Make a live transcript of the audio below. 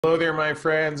Hello there, my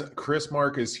friends. Chris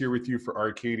Mark is here with you for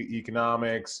Arcade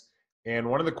Economics. And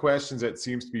one of the questions that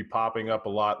seems to be popping up a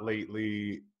lot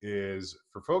lately is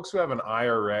for folks who have an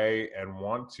IRA and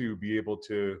want to be able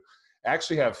to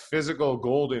actually have physical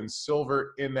gold and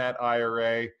silver in that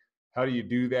IRA, how do you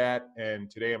do that? And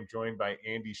today I'm joined by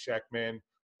Andy Skektman,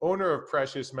 owner of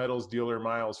Precious Metals dealer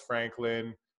Miles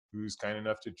Franklin, who's kind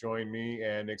enough to join me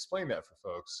and explain that for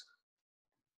folks.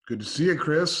 Good to see you,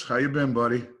 Chris. How you been,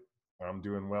 buddy? I'm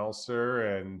doing well,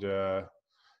 sir. And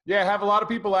yeah, I have a lot of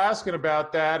people asking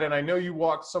about that. And I know you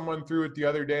walked someone through it the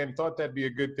other day and thought that'd be a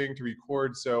good thing to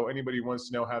record. So anybody who wants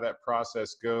to know how that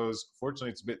process goes, fortunately,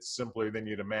 it's a bit simpler than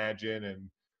you'd imagine. And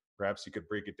perhaps you could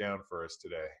break it down for us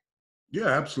today. Yeah,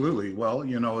 absolutely. Well,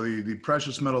 the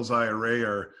Precious Metals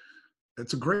IRA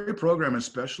it's a great program,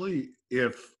 especially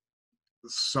if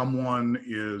someone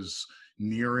is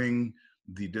nearing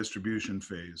the distribution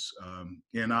phase.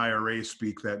 In IRA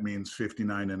speak, that means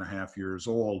 59 and a half years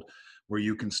old, where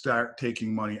you can start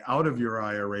taking money out of your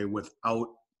IRA without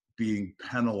being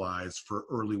penalized for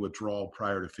early withdrawal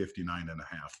prior to 59 and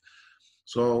a half.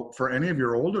 So for any of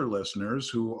your older listeners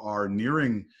who are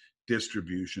nearing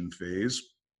distribution phase,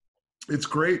 it's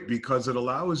great because it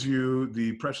allows you,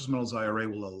 the Precious Metals IRA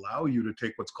will allow you to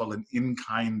take what's called an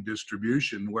in-kind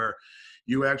distribution, where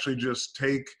you actually just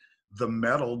take the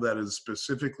metal that is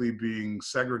specifically being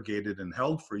segregated and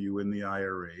held for you in the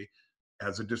IRA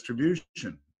as a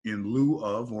distribution in lieu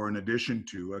of or in addition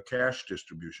to a cash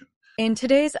distribution. In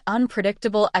today's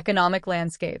unpredictable economic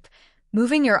landscape,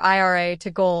 moving your IRA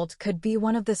to gold could be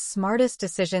one of the smartest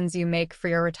decisions you make for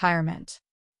your retirement.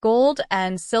 Gold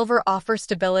and silver offer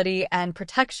stability and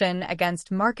protection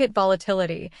against market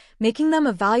volatility, making them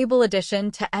a valuable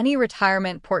addition to any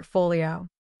retirement portfolio.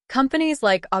 Companies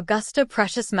like Augusta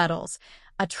Precious Metals,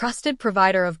 a trusted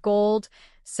provider of gold,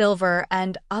 silver,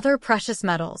 and other precious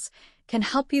metals, can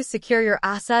help you secure your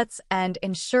assets and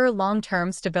ensure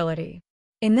long-term stability.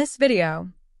 In this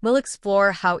video, we'll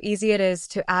explore how easy it is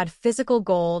to add physical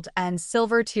gold and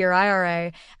silver to your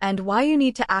IRA and why you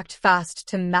need to act fast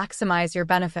to maximize your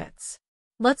benefits.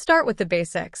 Let's start with the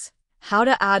basics: how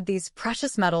to add these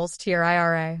precious metals to your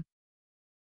IRA.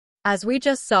 As we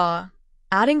just saw,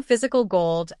 adding physical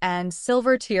gold and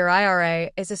silver to your IRA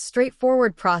is a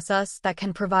straightforward process that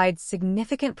can provide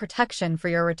significant protection for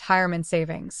your retirement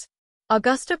savings.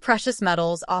 Augusta Precious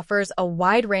Metals offers a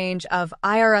wide range of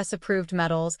IRS-approved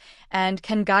metals and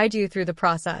can guide you through the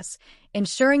process,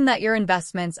 ensuring that your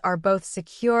investments are both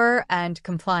secure and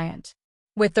compliant.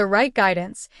 With the right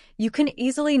guidance, you can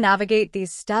easily navigate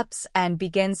these steps and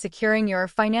begin securing your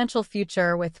financial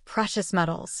future with precious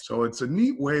metals. So it's a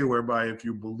neat way whereby if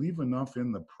you believe enough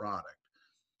in the product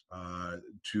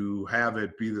to have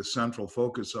it be the central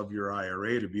focus of your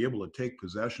IRA, to be able to take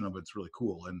possession of it's really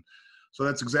cool. And so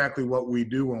that's exactly what we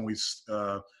do when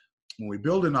we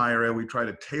build an IRA. We try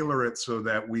to tailor it so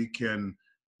that we can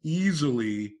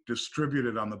easily distribute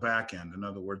it on the back end. In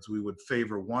other words, we would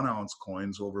favor 1 ounce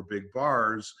coins over big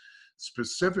bars,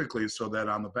 specifically so that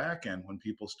on the back end, when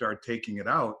people start taking it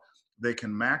out, they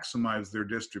can maximize their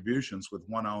distributions with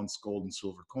 1 ounce gold and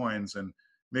silver coins, and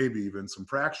maybe even some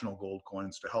fractional gold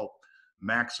coins to help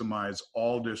maximize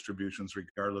all distributions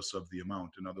regardless of the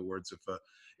amount. In other words,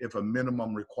 if a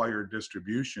minimum required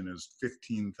distribution is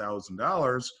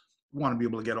 $15,000, we want to be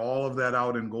able to get all of that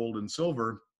out in gold and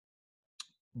silver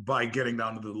by getting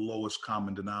down to the lowest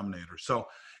common denominator. So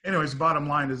anyways, the bottom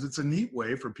line is it's a neat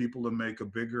way for people to make a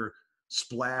bigger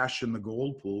splash in the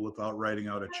gold pool without writing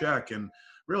out a check. And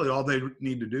really all they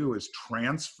need to do is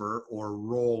transfer or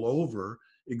roll over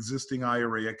existing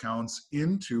IRA accounts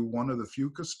into one of the few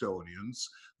custodians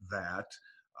that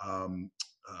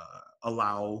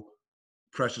allow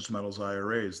precious metals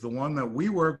IRAs. The one that we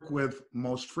work with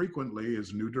most frequently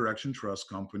is New Direction Trust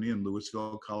Company in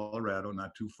Louisville, Colorado,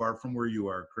 not too far from where you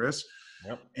are, Chris.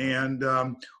 Yep. And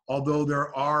although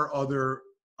there are other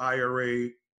IRA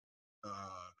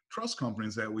trust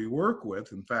companies that we work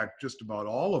with, in fact, just about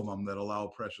all of them that allow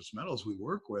precious metals we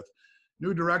work with,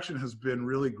 New Direction has been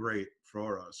really great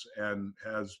for us and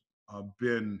has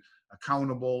been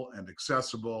accountable and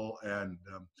accessible and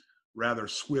rather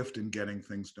swift in getting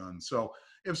things done. So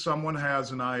if someone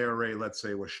has an IRA, let's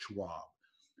say with Schwab,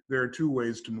 there are 2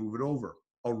 ways to move it over.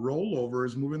 A rollover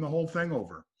is moving the whole thing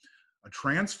over. A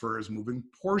transfer is moving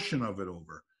portion of it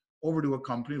over to a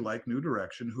company like New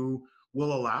Direction, who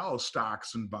will allow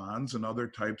stocks and bonds and other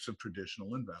types of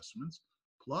traditional investments.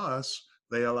 Plus,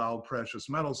 they allow precious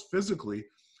metals physically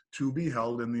to be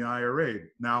held in the IRA.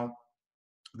 Now,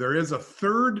 there is a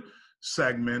third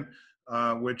segment,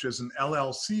 which is an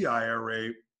LLC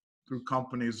IRA through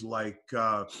companies like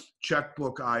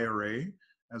Checkbook IRA,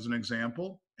 as an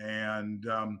example, And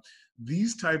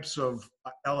these types of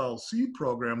LLC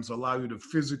programs allow you to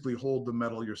physically hold the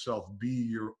metal yourself, be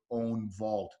your own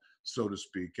vault, so to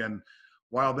speak. And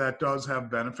while that does have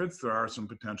benefits, there are some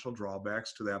potential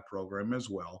drawbacks to that program as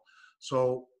well.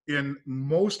 So in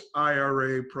most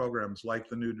IRA programs like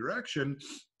the New Direction,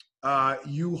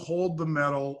 you hold the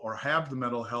metal or have the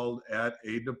metal held at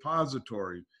a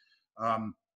depository.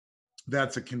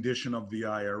 That's a condition of the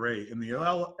IRA. In the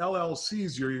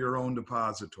LLCs, you're your own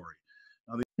depository.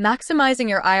 Maximizing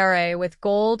your IRA with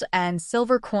gold and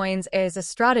silver coins is a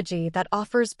strategy that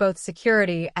offers both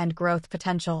security and growth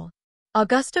potential.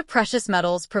 Augusta Precious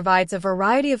Metals provides a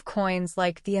variety of coins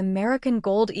like the American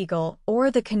Gold Eagle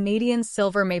or the Canadian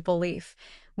Silver Maple Leaf,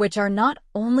 which are not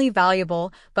only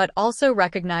valuable but also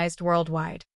recognized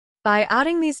worldwide. By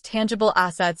adding these tangible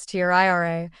assets to your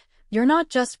IRA, you're not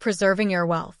just preserving your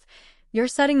wealth, you're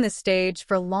setting the stage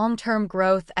for long-term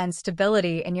growth and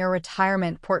stability in your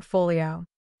retirement portfolio.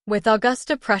 With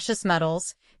Augusta Precious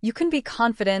Metals, you can be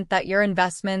confident that your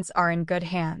investments are in good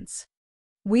hands.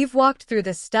 We've walked through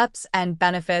the steps and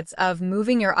benefits of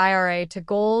moving your IRA to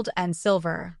gold and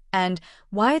silver, and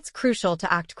why it's crucial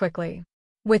to act quickly.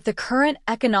 With the current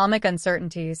economic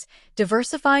uncertainties,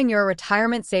 diversifying your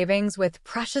retirement savings with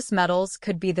precious metals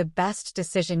could be the best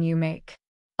decision you make.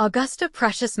 Augusta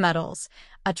Precious Metals,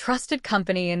 a trusted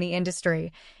company in the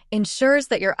industry, ensures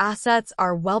that your assets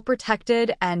are well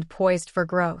protected and poised for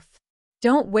growth.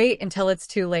 Don't wait until it's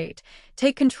too late.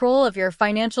 Take control of your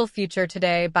financial future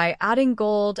today by adding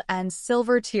gold and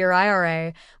silver to your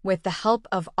IRA with the help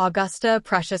of Augusta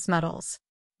Precious Metals.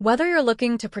 Whether you're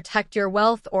looking to protect your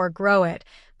wealth or grow it,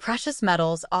 precious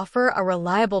metals offer a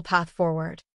reliable path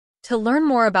forward. To learn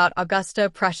more about Augusta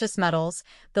Precious Metals,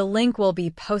 the link will be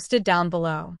posted down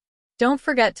below. Don't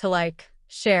forget to like,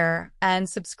 share, and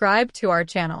subscribe to our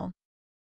channel.